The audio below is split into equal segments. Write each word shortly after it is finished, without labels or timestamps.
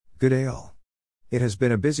Good day all. It has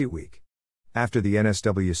been a busy week. After the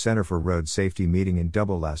NSW Center for Road Safety meeting in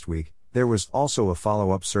Dubbo last week, there was also a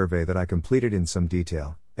follow-up survey that I completed in some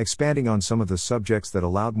detail, expanding on some of the subjects that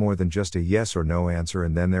allowed more than just a yes or no answer,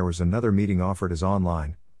 and then there was another meeting offered as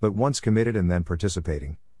online, but once committed and then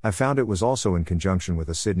participating, I found it was also in conjunction with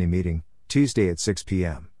a Sydney meeting, Tuesday at 6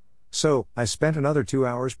 p.m. So, I spent another 2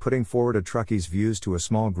 hours putting forward a truckie's views to a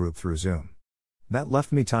small group through Zoom. That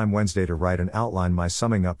left me time Wednesday to write and outline my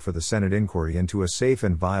summing up for the Senate inquiry into a safe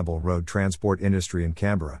and viable road transport industry in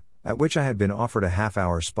Canberra, at which I had been offered a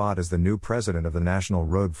half-hour spot as the new president of the National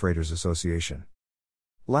Road Freighters Association.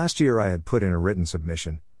 Last year I had put in a written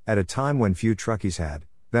submission, at a time when few truckies had,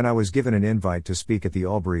 then I was given an invite to speak at the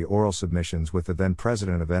Albury oral submissions with the then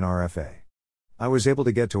president of NRFA. I was able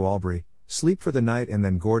to get to Albury, sleep for the night, and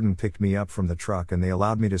then Gordon picked me up from the truck and they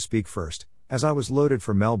allowed me to speak first, as I was loaded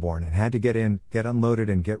for Melbourne and had to get in, get unloaded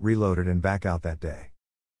and get reloaded and back out that day.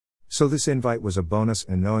 So this invite was a bonus,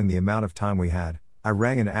 and knowing the amount of time we had, I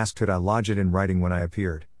rang and asked could I lodge it in writing when I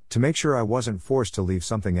appeared, to make sure I wasn't forced to leave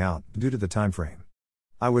something out, due to the time frame.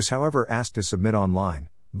 I was however asked to submit online,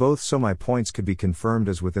 both so my points could be confirmed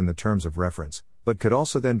as within the terms of reference, but could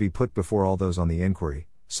also then be put before all those on the inquiry,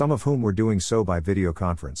 some of whom were doing so by video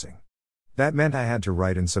conferencing. That meant I had to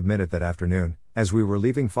write and submit it that afternoon, as we were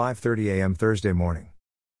leaving 5:30 a.m. Thursday morning.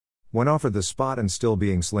 When offered the spot and still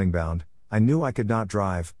being sling-bound, I knew I could not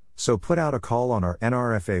drive, so put out a call on our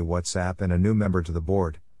NRFA WhatsApp, and a new member to the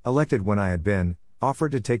board, elected when I had been,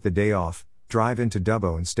 offered to take the day off, drive into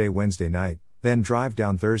Dubbo and stay Wednesday night, then drive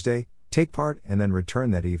down Thursday, take part and then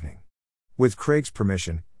return that evening. With Craig's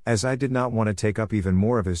permission, as I did not want to take up even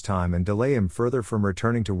more of his time and delay him further from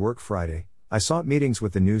returning to work Friday, I sought meetings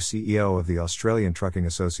with the new CEO of the Australian Trucking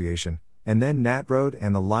Association, and then NatRoad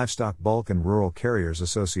and the Livestock Bulk and Rural Carriers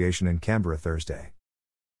Association in Canberra Thursday.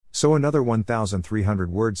 So another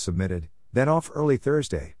 1,300 words submitted, then off early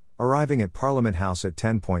Thursday, arriving at Parliament House at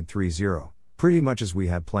 10:30, pretty much as we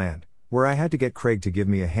had planned, where I had to get Craig to give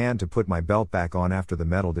me a hand to put my belt back on after the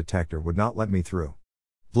metal detector would not let me through.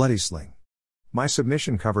 Bloody sling. My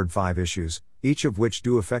submission covered 5 issues, each of which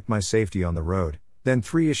do affect my safety on the road, then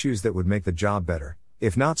 3 issues that would make the job better,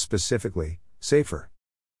 if not specifically, safer.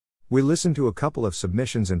 We listened to a couple of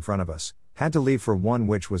submissions in front of us, had to leave for one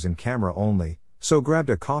which was in camera only, so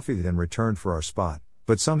grabbed a coffee then returned for our spot,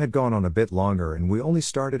 but some had gone on a bit longer and we only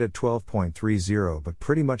started at 12:30 but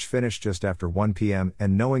pretty much finished just after 1 p.m.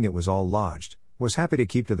 and knowing it was all lodged, was happy to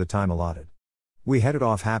keep to the time allotted. We headed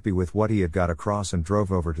off happy with what he had got across and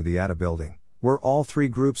drove over to the ATA building, where all 3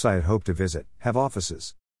 groups I had hoped to visit, have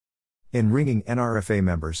offices. In ringing NRFA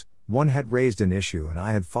members, one had raised an issue and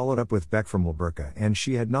I had followed up with Beck from Lilburka, and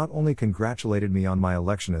she had not only congratulated me on my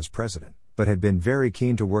election as president, but had been very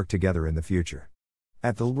keen to work together in the future.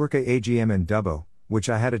 At the Lilburka AGM in Dubbo, which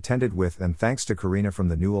I had attended with, and thanks to Karina from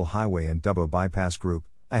the Newell Highway and Dubbo Bypass Group,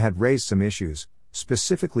 I had raised some issues,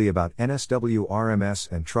 specifically about NSW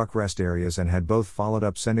RMS and truck rest areas, and had both followed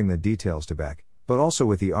up sending the details to Beck, but also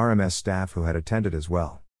with the RMS staff who had attended as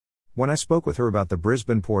well. When I spoke with her about the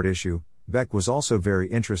Brisbane Port issue, Beck was also very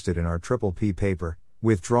interested in our Triple P paper,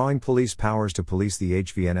 withdrawing police powers to police the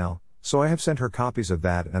HVNL, so I have sent her copies of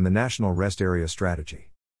that and the National Rest Area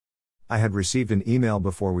Strategy. I had received an email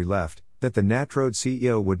before we left, that the NatRoad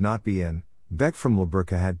CEO would not be in. Beck from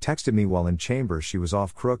Lilburka had texted me while in chambers she was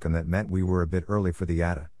off crook, and that meant we were a bit early for the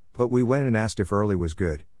ATA, but we went and asked if early was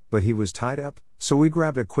good, but he was tied up, so we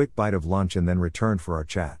grabbed a quick bite of lunch and then returned for our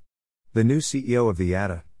chat. The new CEO of the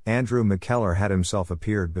ATA, Andrew McKellar, had himself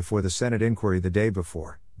appeared before the Senate inquiry the day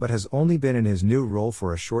before, but has only been in his new role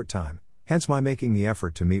for a short time, hence my making the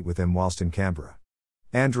effort to meet with him whilst in Canberra.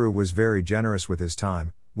 Andrew was very generous with his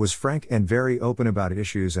time, was frank and very open about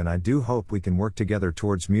issues, and I do hope we can work together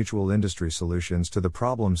towards mutual industry solutions to the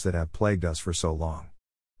problems that have plagued us for so long.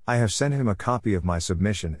 I have sent him a copy of my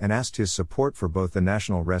submission and asked his support for both the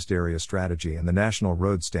National Rest Area Strategy and the National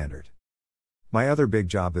Road Standard. My other big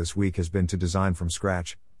job this week has been to design from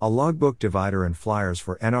scratch a logbook divider and flyers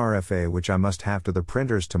for NRFA, which I must have to the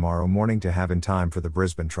printers tomorrow morning to have in time for the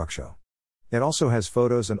Brisbane Truck Show. It also has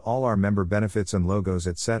photos and all our member benefits and logos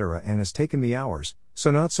etc., and has taken me hours, so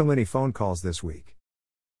not so many phone calls this week.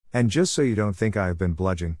 And just so you don't think I have been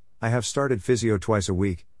bludging, I have started physio twice a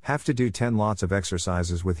week, have to do 10 lots of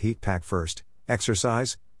exercises with heat pack first,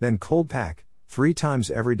 exercise, then cold pack, 3 times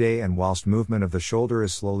every day, and whilst movement of the shoulder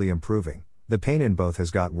is slowly improving, the pain in both has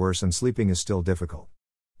got worse and sleeping is still difficult.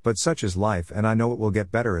 But such is life, and I know it will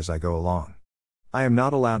get better as I go along. I am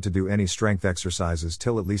not allowed to do any strength exercises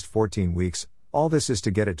till at least 14 weeks, all this is to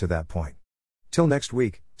get it to that point. Till next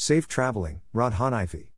week, safe traveling, Rod Hanifi.